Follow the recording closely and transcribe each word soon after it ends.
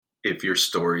If your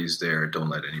story's there, don't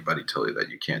let anybody tell you that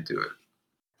you can't do it.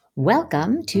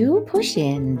 Welcome to Push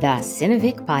In, the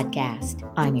Cinevic podcast.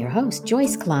 I'm your host,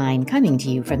 Joyce Klein, coming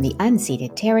to you from the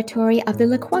unceded territory of the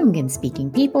Lekwungen-speaking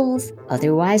peoples,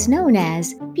 otherwise known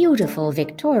as beautiful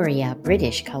Victoria,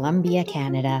 British Columbia,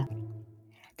 Canada.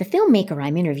 The filmmaker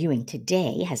I'm interviewing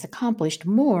today has accomplished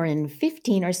more in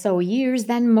 15 or so years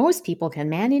than most people can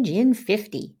manage in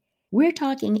 50. We're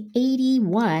talking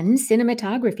 81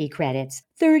 cinematography credits,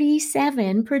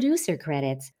 37 producer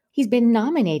credits. He's been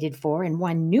nominated for and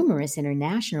won numerous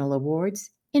international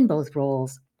awards in both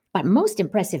roles. But most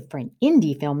impressive for an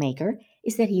indie filmmaker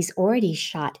is that he's already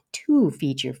shot 2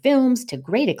 feature films to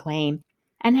great acclaim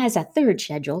and has a third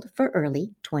scheduled for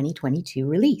early 2022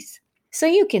 release. So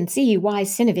you can see why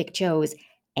Cinevic chose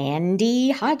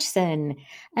Andy Hodgson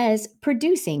as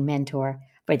producing mentor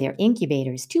for their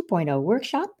Incubators 2.0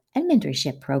 workshop and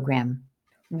mentorship program.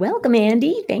 Welcome,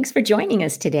 Andy. Thanks for joining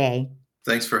us today.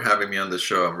 Thanks for having me on the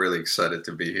show. I'm really excited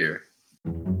to be here.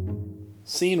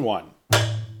 Scene 1.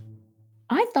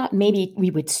 I thought maybe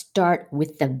we would start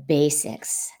with the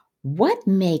basics. What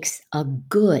makes a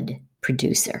good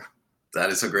producer? That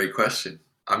is a great question.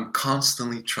 I'm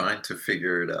constantly trying to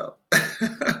figure it out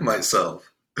myself.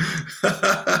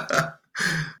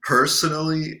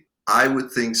 Personally, I would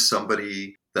think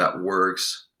somebody that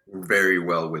works very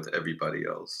well with everybody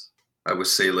else. I would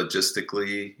say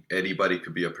logistically, anybody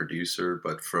could be a producer,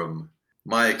 but from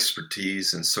my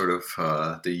expertise and sort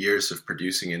of the years of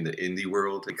producing in the indie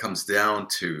world, it comes down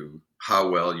to how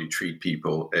well you treat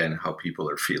people and how people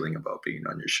are feeling about being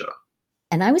on your show.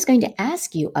 And I was going to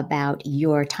ask you about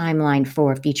your timeline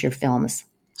for feature films.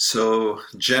 So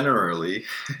generally,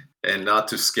 and not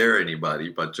to scare anybody,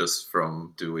 but just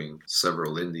from doing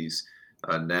several indies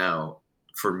now,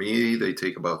 for me, they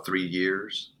take about 3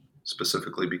 years.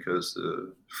 Specifically because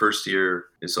the first year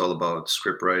is all about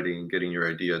script writing, getting your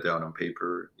idea down on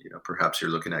paper. Perhaps you're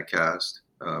looking at cast.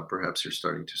 Perhaps you're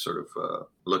starting to sort of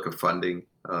look at funding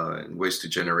and ways to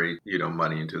generate,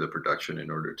 money into the production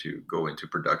in order to go into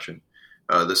production.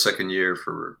 The second year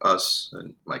for us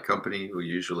and my company, who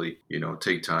usually,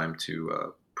 take time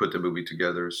to put the movie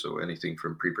together. So anything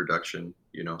from pre-production,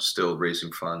 still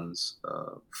raising funds,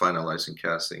 finalizing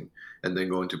casting, and then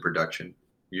go into production.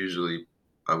 Usually,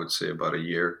 I would say about a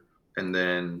year. And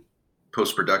then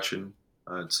post-production,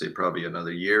 I'd say probably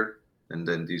another year. And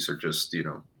then these are just,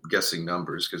 guessing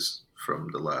numbers because from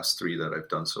the last 3 that I've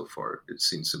done so far, it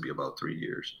seems to be about 3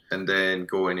 years. And then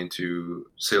going into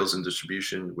sales and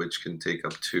distribution, which can take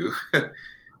up to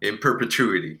in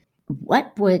perpetuity.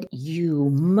 What would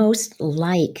you most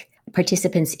like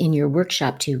participants in your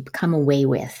workshop to come away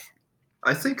with?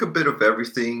 I think a bit of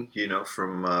everything,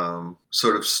 from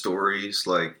sort of stories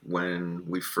like when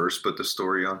we first put the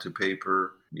story onto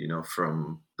paper,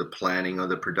 from the planning of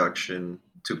the production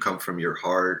to come from your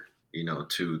heart,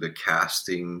 to the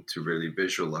casting, to really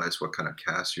visualize what kind of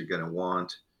cast you're going to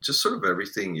want. Just sort of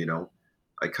everything,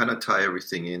 I kind of tie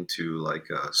everything into like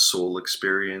a soul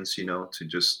experience, to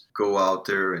just go out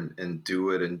there and do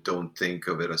it and don't think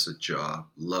of it as a job.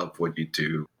 Love what you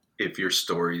do. If your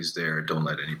story's there, don't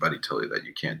let anybody tell you that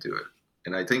you can't do it.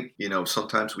 And I think,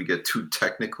 sometimes we get too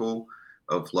technical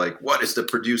of like, what is the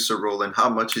producer role and how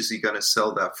much is he going to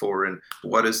sell that for? And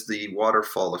what is the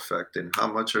waterfall effect and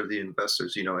how much are the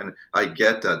investors, and I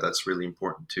get that that's really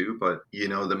important too. But,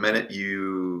 the minute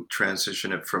you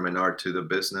transition it from an art to the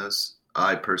business,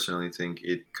 I personally think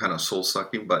it kind of soul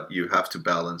sucking, but you have to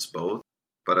balance both.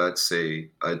 But I'd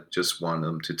say I just want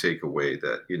them to take away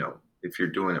that, if you're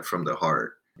doing it from the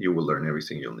heart, you will learn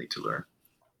everything you'll need to learn.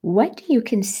 What do you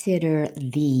consider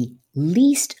the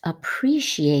least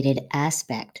appreciated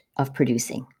aspect of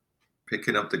producing?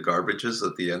 Picking up the garbages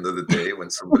at the end of the day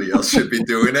when somebody else should be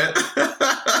doing it.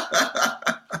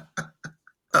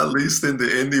 At least in the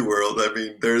indie world, I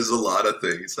mean, there's a lot of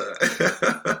things.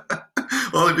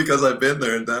 Only because I've been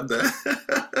there and done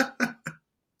that.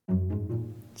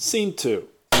 Scene 2.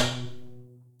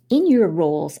 In your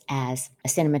roles as a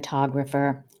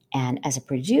cinematographer and as a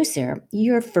producer,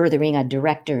 you're furthering a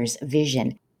director's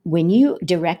vision. When you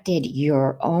directed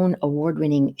your own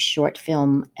award-winning short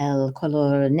film, El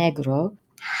Color Negro,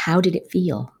 how did it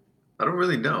feel? I don't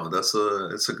really know.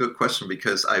 It's a good question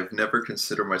because I've never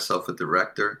considered myself a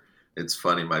director. It's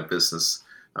funny, my business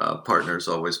partners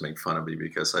always make fun of me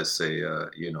because I say,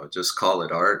 just call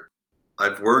it art.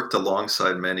 I've worked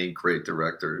alongside many great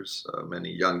directors,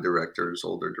 many young directors,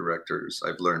 older directors.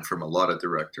 I've learned from a lot of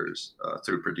directors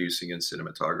through producing and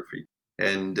cinematography.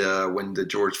 And when the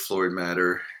George Floyd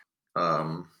matter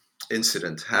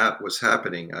incident was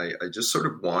happening, I just sort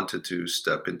of wanted to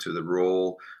step into the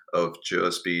role of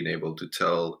just being able to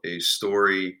tell a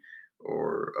story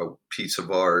or a piece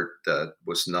of art that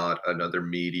was not another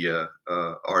media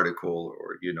article,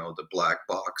 or, the black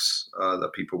box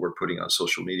that people were putting on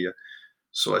social media.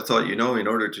 So I thought, in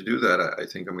order to do that, I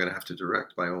think I'm going to have to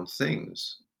direct my own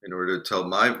things in order to tell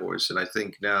my voice. And I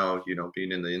think now,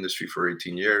 being in the industry for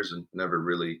 18 years and never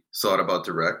really thought about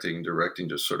directing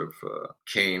just sort of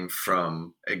came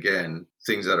from, again,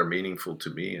 things that are meaningful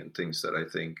to me and things that I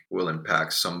think will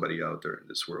impact somebody out there in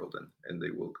this world. And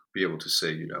they will be able to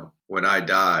say, when I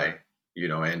die,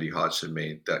 Andy Hodgson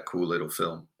made that cool little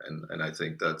film. And I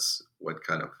think that's what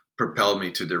kind of propelled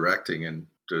me to directing. And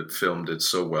the film did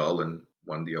so well and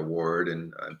won the award.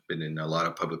 And I've been in a lot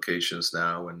of publications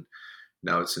now. And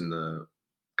now it's in the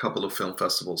couple of film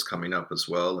festivals coming up as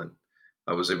well. And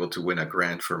I was able to win a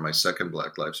grant for my second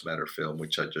Black Lives Matter film,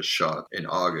 which I just shot in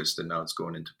August, and now it's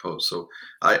going into post. So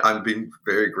I'm being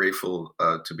very grateful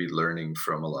to be learning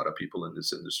from a lot of people in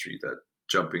this industry that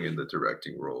jumping in the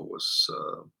directing role was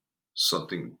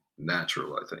something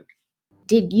natural, I think.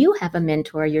 Did you have a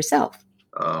mentor yourself?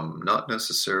 Not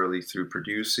necessarily through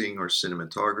producing or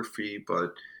cinematography,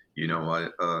 but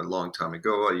a long time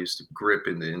ago, I used to grip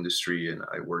in the industry, and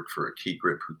I worked for a key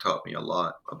grip who taught me a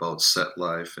lot about set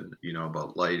life and,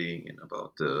 about lighting and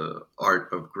about the art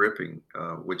of gripping,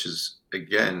 which is,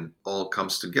 again, all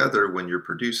comes together when you're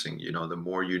producing. The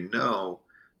more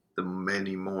the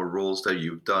many more roles that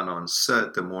you've done on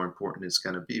set, the more important it's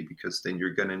going to be, because then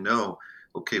you're going to know,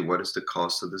 okay, what is the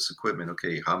cost of this equipment?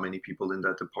 Okay, how many people in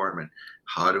that department?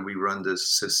 How do we run this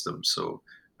system? So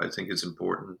I think it's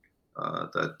important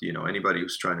that anybody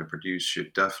who's trying to produce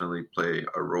should definitely play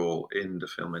a role in the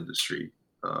film industry,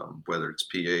 whether it's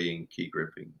PAing, key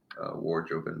gripping,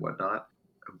 wardrobe, and whatnot.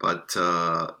 But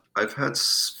I've had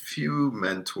few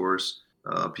mentors,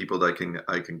 people that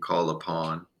I can call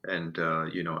upon and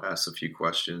ask a few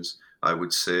questions. I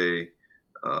would say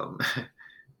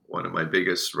one of my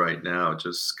biggest right now,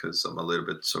 just because I'm a little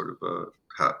bit sort of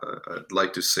I'd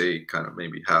like to say kind of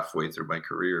maybe halfway through my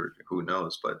career, who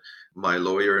knows, but my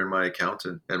lawyer and my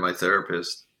accountant and my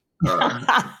therapist.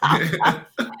 The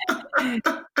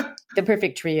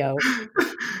perfect trio.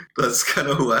 That's kind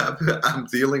of who I'm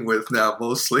dealing with now,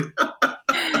 mostly.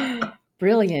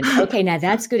 Brilliant. Okay, now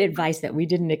that's good advice that we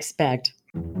didn't expect.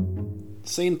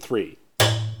 Scene 3.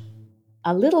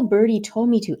 A little birdie told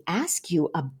me to ask you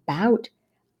about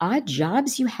odd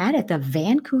jobs you had at the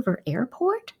Vancouver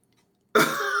airport.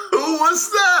 Who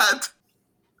was that?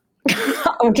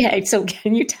 Okay, so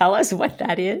can you tell us what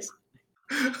that is?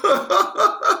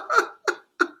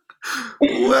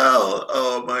 Well,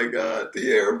 oh my God,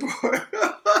 the airport.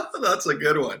 That's a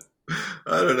good one.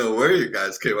 I don't know where you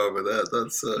guys came up with that.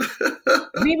 That's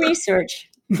We research.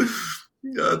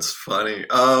 That's funny.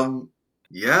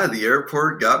 Yeah, the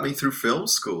airport got me through film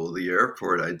school. The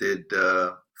airport, I did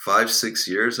 5-6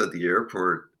 years at the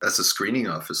airport as a screening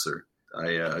officer.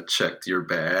 I checked your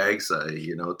bags. I,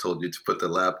 told you to put the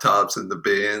laptops in the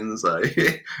bins. I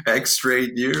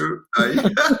x-rayed you.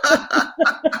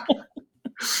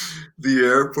 The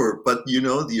airport. But,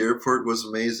 the airport was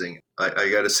amazing. I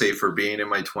got to say, for being in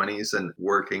my 20s and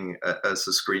working as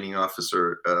a screening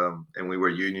officer, and we were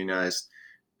unionized,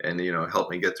 and,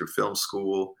 helped me get through film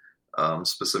school,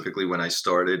 specifically when I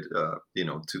started,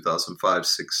 2005,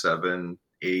 6, 7,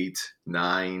 8,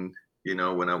 9,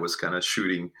 when I was kind of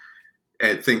shooting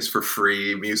and things for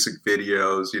free, music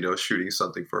videos, shooting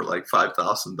something for like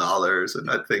 $5,000.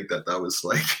 And I think that was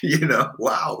like,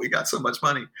 wow, we got so much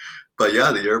money. But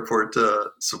yeah, the airport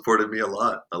supported me a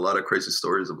lot of crazy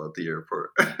stories about the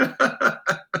airport.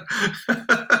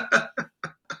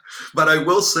 But I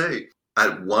will say,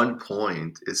 at one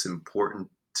point, it's important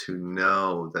to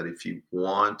know that if you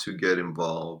want to get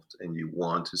involved and you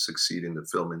want to succeed in the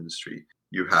film industry,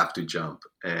 you have to jump.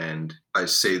 And I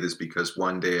say this because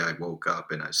one day I woke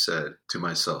up and I said to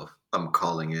myself, I'm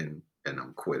calling in and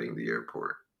I'm quitting the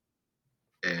airport.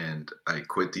 And I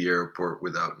quit the airport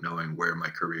without knowing where my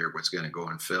career was going to go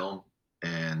in film.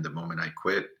 And the moment I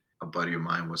quit, a buddy of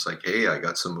mine was like, hey, I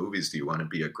got some movies. Do you want to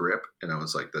be a grip? And I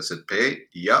was like, does it pay?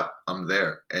 Yep, I'm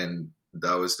there. And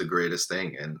that was the greatest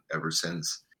thing. And ever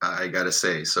since, I got to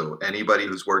say, so anybody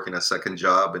who's working a second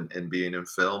job and being in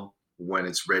film, when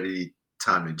it's ready,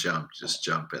 time to jump, just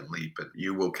jump and leap, and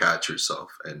you will catch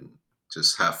yourself, and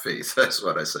just have faith. That's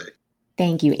what I say.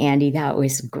 Thank you, Andy. That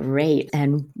was great.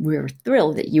 And we're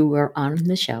thrilled that you were on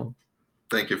the show.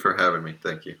 Thank you for having me.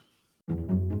 Thank you.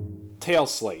 Tail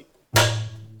Slate.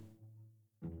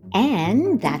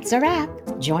 And that's a wrap.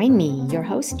 Join me, your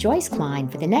host, Joyce Klein,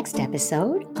 for the next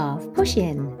episode of Push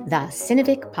In, the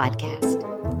Cinevic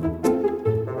podcast.